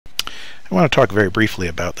I want to talk very briefly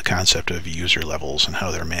about the concept of user levels and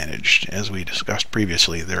how they're managed. As we discussed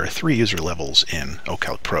previously, there are 3 user levels in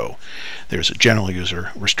O-Calc Pro. There's a general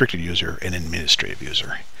user, restricted user, and administrative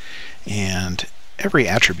user. And every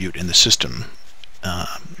attribute in the system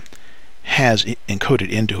has encoded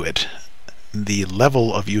into it the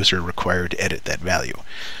level of user required to edit that value.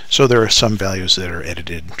 So there are some values that are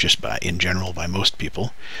edited just in general by most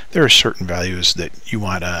people. There are certain values that you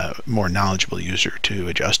want a more knowledgeable user to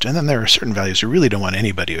adjust, and then there are certain values you really don't want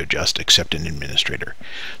anybody to adjust except an administrator.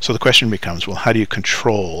 So the question becomes, well, how do you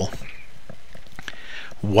control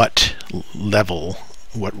what level,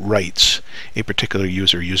 what rights a particular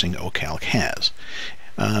user using O-Calc has?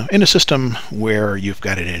 In a system where you've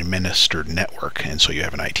got an administered network, and so you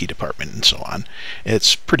have an IT department and so on,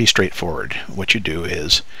 it's pretty straightforward. What you do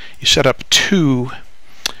is you set up 2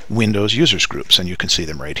 Windows users groups, and you can see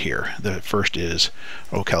them right here. The first is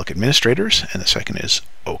O-Calc administrators, and the second is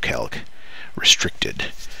O-Calc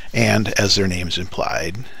restricted. And as their names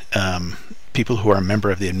implied, people who are a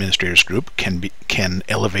member of the administrators group can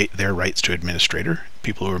elevate their rights to administrator.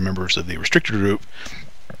 People who are members of the restricted group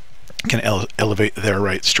can elevate their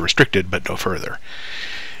rights to restricted, but no further.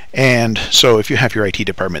 And so if you have your IT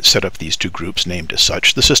department set up these 2 groups named as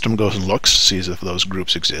such, the system goes and looks, sees if those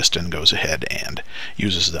groups exist, and goes ahead and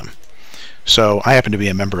uses them. So I happen to be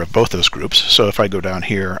a member of both those groups, so if I go down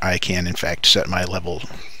here, I can in fact set my level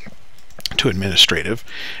to administrative,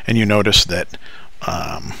 and you notice that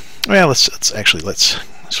well, let's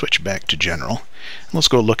switch back to general. Let's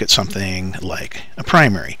go look at something like a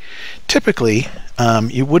primary. Typically,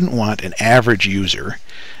 you wouldn't want an average user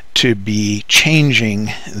to be changing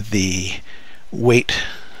the weight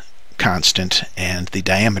constant and the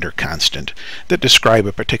diameter constant that describe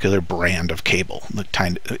a particular brand of cable,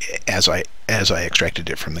 as I extracted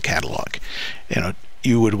it from the catalog.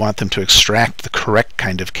 You would want them to extract the correct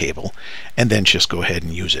kind of cable and then just go ahead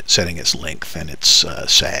and use it, setting its length and its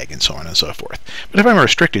sag and so on and so forth. But if I'm a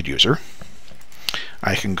restricted user,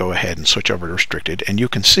 I can go ahead and switch over to restricted, and you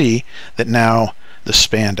can see that now the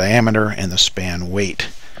span diameter and the span weight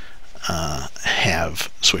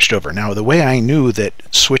have switched over. Now, the way I knew that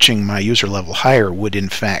switching my user level higher would in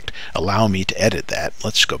fact allow me to edit that,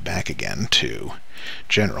 let's go back again to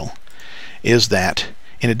general, is that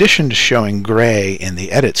in addition to showing gray in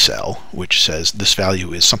the edit cell, which says this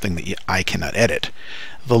value is something that I cannot edit,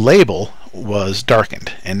 the label was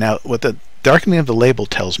darkened. And now what the darkening of the label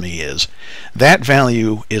tells me is that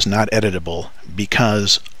value is not editable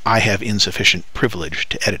because I have insufficient privilege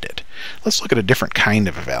to edit it. Let's look at a different kind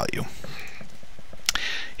of a value.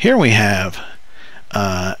 Here we have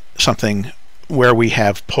something where we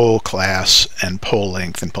have pole class and pole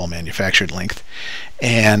length and pole manufactured length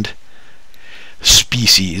and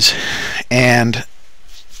species, and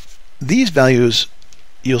these values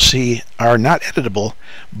you'll see are not editable,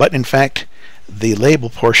 but in fact the label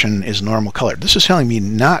portion is normal colored. This is telling me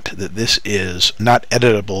not that this is not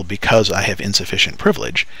editable because I have insufficient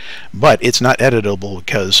privilege, but it's not editable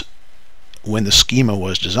because when the schema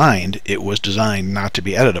was designed, it was designed not to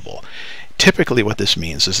be editable. Typically what this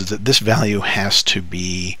means is that this value has to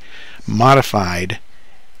be modified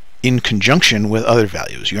in conjunction with other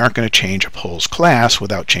values. You aren't going to change a pole's class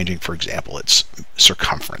without changing, for example, its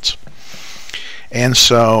circumference. And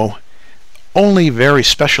so only very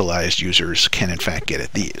specialized users can in fact get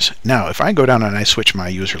at these. Now, if I go down and I switch my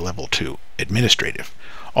user level to administrative,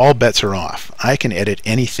 all bets are off. I can edit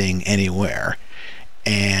anything anywhere,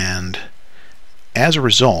 and as a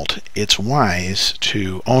result, it's wise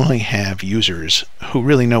to only have users who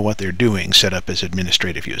really know what they're doing set up as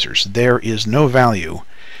administrative users. There is no value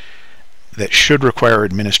that should require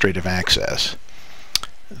administrative access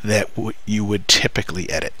that you would typically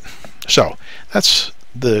edit. So that's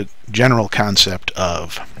the general concept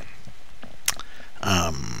of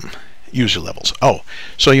user levels. Oh,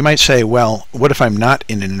 so you might say, well, what if I'm not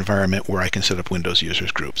in an environment where I can set up Windows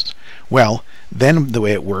users groups? Well, then the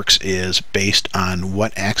way it works is based on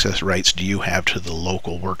what access rights do you have to the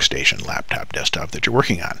local workstation, laptop, desktop that you're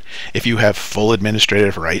working on. If you have full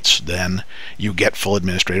administrative rights, then you get full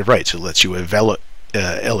administrative rights. It lets you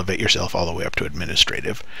elevate yourself all the way up to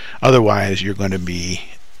administrative. Otherwise, you're going to be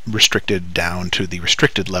restricted down to the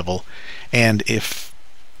restricted level, and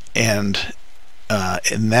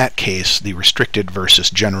in that case, the restricted versus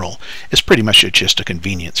general is pretty much just a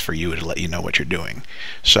convenience for you to let you know what you're doing.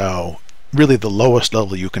 So really the lowest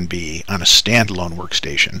level you can be on a standalone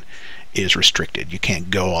workstation is restricted. You can't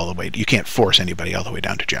go all the way, you can't force anybody all the way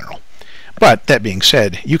down to general. But that being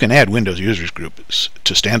said, you can add Windows users groups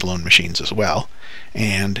to standalone machines as well,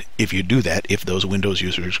 and if you do that, if those Windows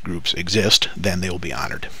users groups exist, then they will be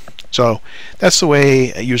honored. So that's the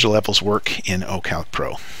way user levels work in O-Calc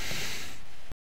Pro.